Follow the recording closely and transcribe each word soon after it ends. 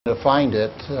to find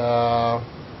it.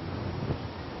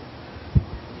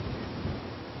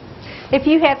 If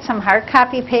you had some hard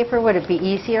copy paper, would it be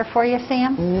easier for you,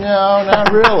 Sam? No,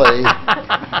 not really,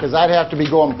 because I'd have to be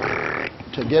going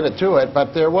to get it to it.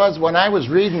 But there was, when I was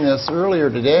reading this earlier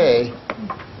today,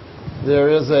 there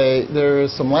is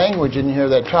some language in here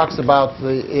that talks about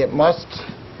it must,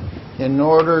 in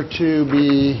order to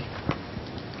be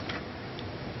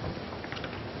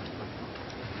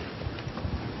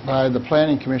by the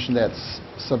Planning Commission, that's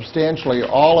substantially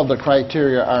all of the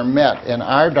criteria are met, and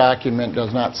our document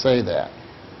does not say that.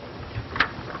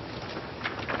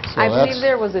 So I believe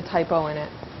there was a typo in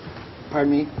it.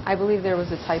 Pardon me? I believe there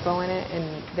was a typo in it,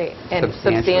 and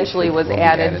substantially was will be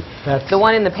added. added. The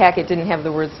one in the packet didn't have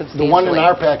the word substantially. The one in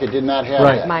our packet did not have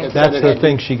that. Mine It did. said That's it the had-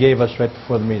 thing she gave us right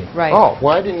before the meeting. Right. Oh,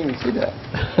 well, I didn't even see that.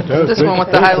 This one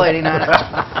with the highlighting on it.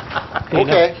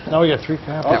 Okay. Now we got 3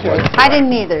 copies. Okay. I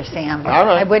didn't either, Sam. All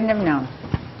right. I wouldn't have known.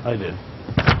 I did.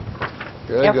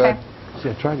 Good, Okay. good. See,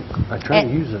 I tried to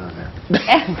use it on there.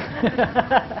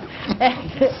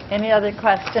 Any other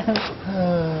questions?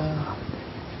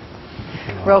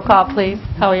 Roll call, please.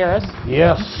 Howie Harris.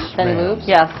 Yes. Penny ma'am. Lubes.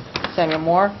 Yes. Samuel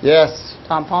Moore. Yes.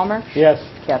 Tom Palmer. Yes.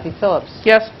 Kathy Phillips.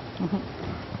 Yes.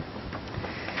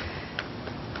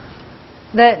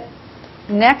 The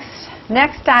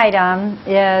next item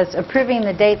is approving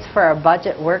the dates for our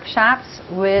budget workshops,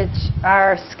 which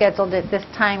are scheduled at this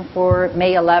time for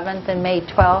May 11th and May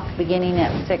 12th, beginning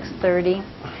at 6:30,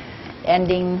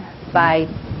 ending by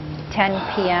 10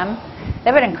 p.m.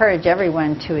 That would encourage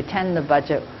everyone to attend the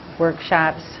budget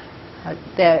workshops.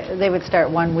 They would start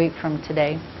 1 week from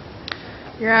today.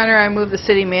 Your Honor, I move the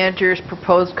city manager's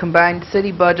proposed combined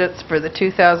city budgets for the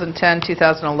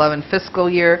 2010-2011 fiscal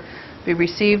year be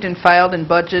received and filed, and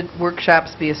budget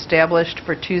workshops be established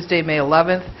for Tuesday, May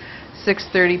 11th,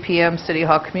 6:30 p.m. City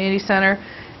Hall Community Center,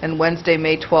 and Wednesday,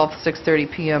 May 12th, 6:30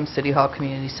 p.m. City Hall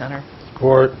Community Center.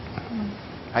 Support.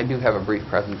 I do have a brief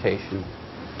presentation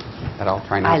that I'll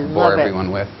try I not to love bore it.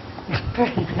 everyone with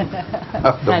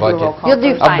of the Can I do a roll budget, call You'll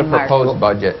do first? fine, of the Mark. proposed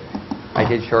budget. I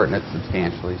did shorten it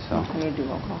substantially, so Can you do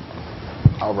roll call?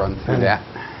 I'll run through that.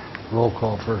 Roll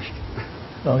call first.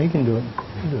 No, he can do it.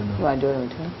 He can do it You now. want to do it in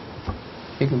between?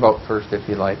 You can vote first if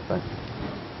you like, but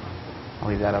I'll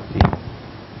leave that up to you.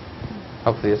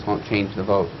 Hopefully this won't change the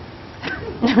vote.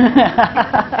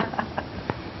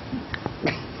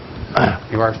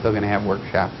 You are still going to have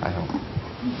workshops, I hope.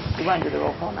 You want to do the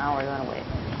roll call now, or you want to wait?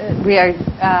 We are,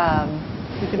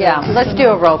 yeah, let's do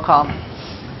a roll call.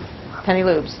 Penny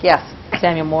Lubes. Yes.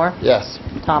 Samuel Moore. Yes.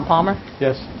 Tom Palmer.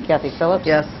 Yes. Kathy Phillips.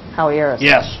 Yes. Howie Harris.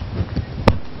 Yes.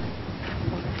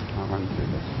 I'll run through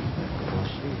this.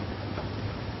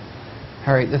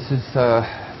 All right, this is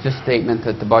just a statement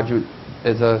that the budget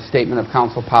is a statement of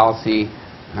council policy,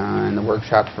 and the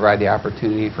workshops provide the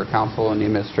opportunity for council and the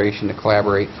administration to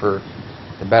collaborate for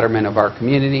the betterment of our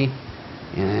community,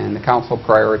 and the council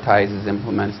prioritizes,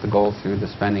 implements the goals through the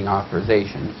spending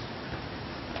authorizations.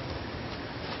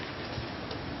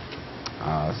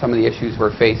 Some of the issues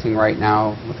we're facing right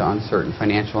now with the uncertain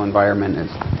financial environment is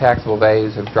taxable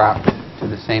values have dropped to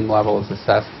the same level as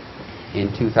assessed in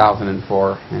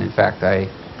 2004. And in fact, I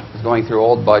was going through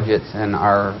old budgets, and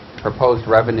our proposed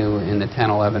revenue in the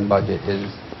 10-11 budget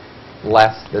is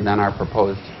less than our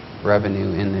proposed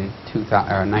revenue in the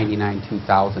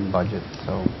 99-2000 budget.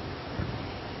 So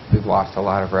we've lost a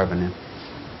lot of revenue.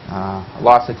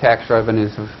 Loss of tax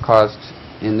revenues have caused,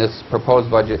 in this proposed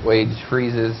budget, wage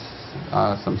freezes,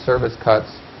 some service cuts,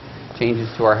 changes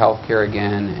to our health care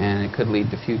again, and it could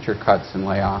lead to future cuts and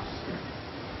layoffs.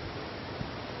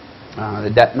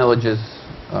 The debt millages,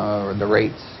 or the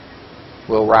rates,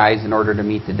 will rise in order to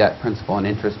meet the debt principal and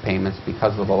interest payments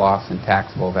because of the loss in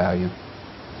taxable value.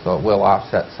 So it will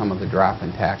offset some of the drop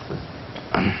in taxes.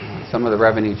 Some of the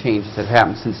revenue changes have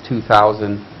happened since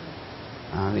 2000.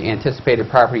 The anticipated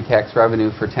property tax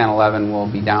revenue for 10-11 will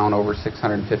be down over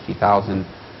 $650,000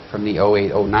 from the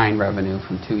 08-09 revenue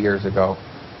from 2 years ago.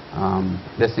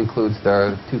 This includes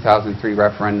the 2003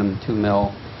 referendum 2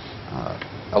 mil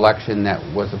election that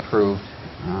was approved.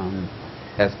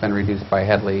 Has been reduced by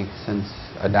Headley since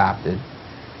adopted.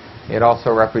 It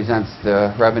also represents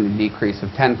the revenue decrease of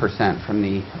 10% from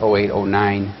the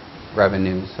 08-09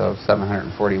 revenues of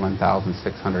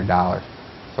 $741,600.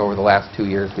 So over the last 2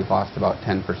 years, we've lost about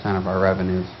 10% of our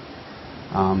revenues.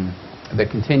 The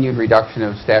continued reduction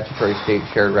of statutory state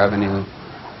shared revenue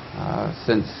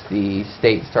since the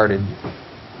state started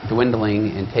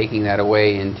dwindling and taking that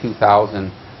away in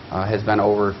 2000 has been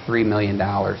over $3 million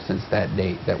since that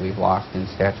date that we've lost in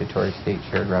statutory state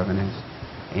shared revenues,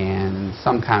 and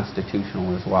some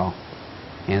constitutional as well.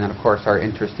 And then, of course, our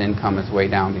interest income is way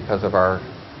down because of our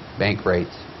bank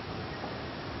rates.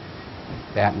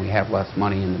 That, and we have less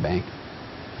money in the bank.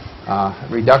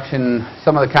 Reduction,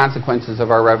 some of the consequences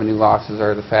of our revenue losses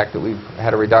are the fact that we've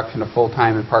had a reduction of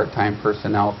full-time and part-time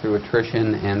personnel through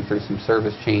attrition and through some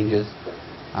service changes.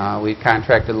 We've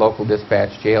contracted local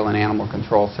dispatch, jail, and animal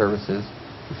control services.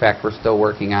 In fact, we're still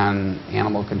working on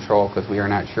animal control because we are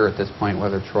not sure at this point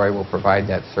whether Troy will provide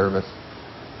that service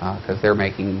because they're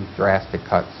making drastic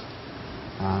cuts.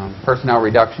 Personnel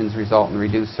reductions result in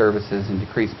reduced services and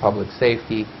decreased public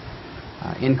safety.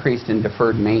 Increased in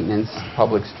deferred maintenance,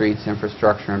 public streets,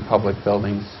 infrastructure, and public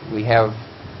buildings. We have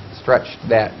stretched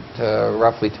that to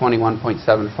roughly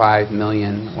 $21.75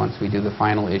 million once we do the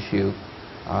final issue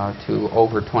to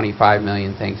over $25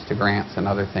 million thanks to grants and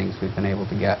other things we've been able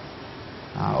to get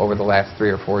over the last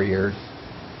 3 or 4 years.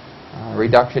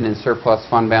 Reduction in surplus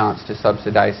fund balance to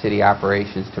subsidize city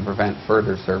operations to prevent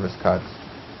further service cuts.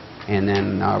 And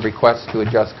then requests to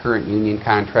adjust current union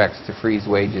contracts to freeze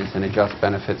wages and adjust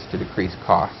benefits to decrease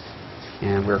costs.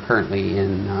 And we're currently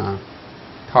in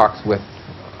talks with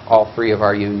all 3 of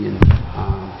our unions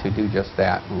to do just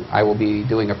that. I will be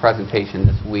doing a presentation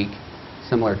this week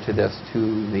similar to this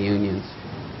to the unions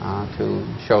to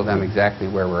show them exactly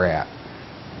where we're at.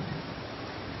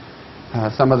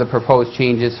 Some of the proposed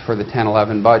changes for the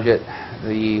 10-11 budget.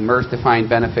 The MERS defined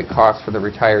benefit costs for the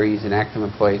retirees and active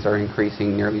employees are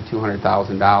increasing nearly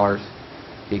 $200,000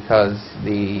 because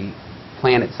the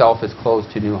plan itself is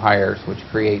closed to new hires, which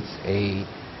creates a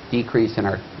decrease in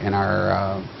our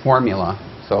formula.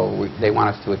 So they want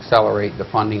us to accelerate the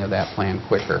funding of that plan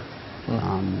quicker.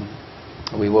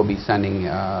 We will be sending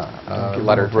a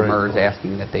letter to MERS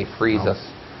asking that they freeze us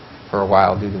for a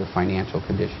while due to the financial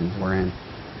conditions we're in.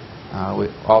 We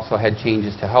also had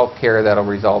changes to health care that will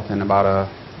result in about a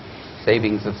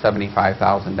savings of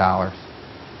 $75,000.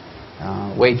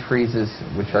 Wage freezes,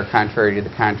 which are contrary to the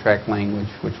contract language,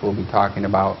 which we'll be talking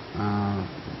about,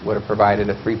 would have provided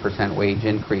a 3% wage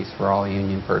increase for all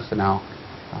union personnel.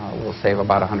 We'll save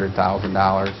about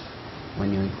 $100,000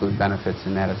 when you include benefits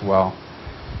in that as well.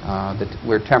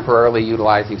 We're temporarily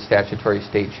utilizing statutory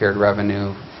state shared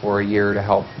revenue for a year to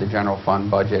help the general fund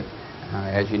budget.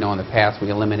 As you know, in the past, we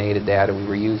eliminated that, and we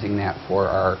were using that for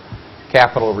our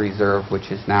capital reserve,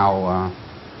 which is now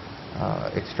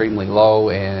extremely low,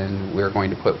 and we're going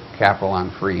to put capital on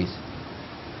freeze.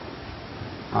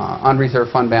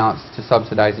 Unreserved fund balance to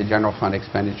subsidize the general fund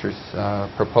expenditures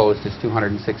proposed is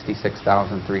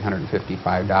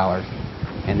 $266,355,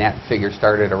 and that figure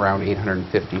started around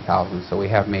 $850,000, so we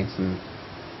have made some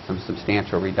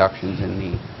substantial reductions in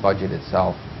the budget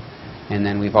itself. And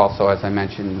then we've also, as I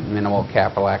mentioned, minimal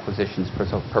capital acquisitions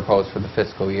proposed for the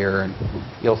fiscal year, and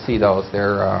you'll see those.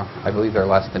 They're, I believe they're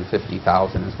less than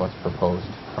 $50,000 is what's proposed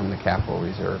from the capital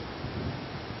reserve.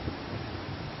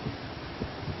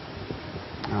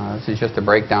 This is just a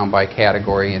breakdown by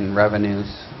category in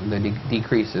revenues. The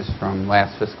decreases from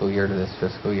last fiscal year to this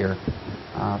fiscal year.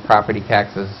 Property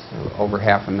taxes, over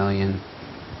 $500,000.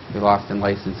 We lost in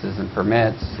licenses and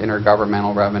permits,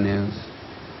 intergovernmental revenues.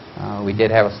 We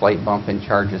did have a slight bump in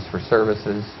charges for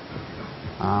services.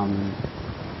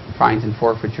 Fines and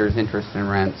forfeitures, interest and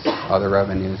rents, other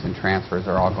revenues and transfers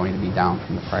are all going to be down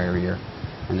from the prior year.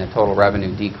 And the total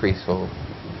revenue decrease will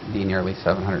be nearly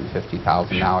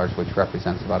 $750,000, which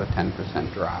represents about a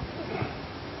 10% drop.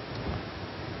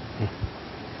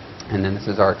 And then this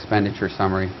is our expenditure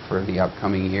summary for the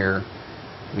upcoming year.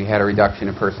 We had a reduction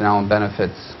in personnel and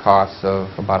benefits costs of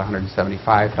about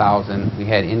 $175,000. We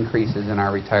had increases in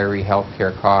our retiree health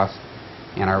care costs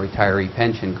and our retiree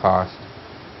pension cost.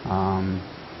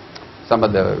 Some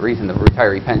of the reason the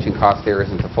retiree pension cost there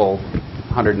isn't the full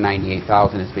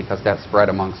 $198,000 is because that's spread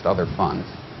amongst other funds.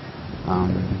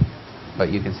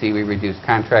 But you can see we reduced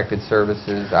contracted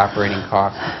services, operating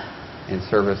costs and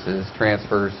services,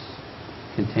 transfers,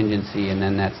 contingency, and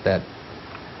then that's that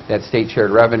state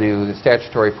shared revenue, the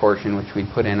statutory portion, which we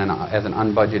put in as an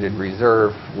unbudgeted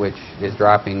reserve, which is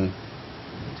dropping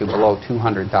to below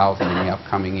 $200,000 in the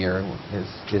upcoming year.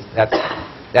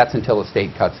 That's until the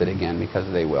state cuts it again, because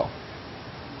they will.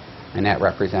 And that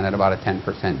represented about a 10%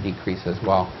 decrease as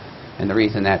well. And the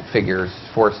reason that figure is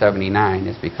 479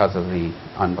 is because of the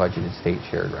unbudgeted state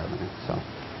shared revenue. So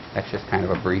that's just kind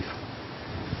of a brief.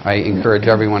 I encourage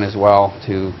everyone as well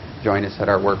to join us at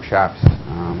our workshops.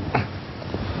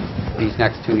 These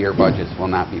next 2-year budgets will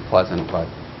not be pleasant, but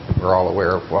we're all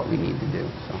aware of what we need to do.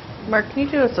 So. Mark, can you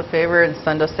do us a favor and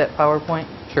send us that PowerPoint?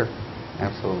 Sure,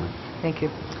 absolutely. Thank you.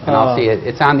 And I'll see it.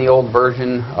 It's on the old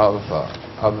version of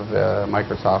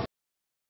Microsoft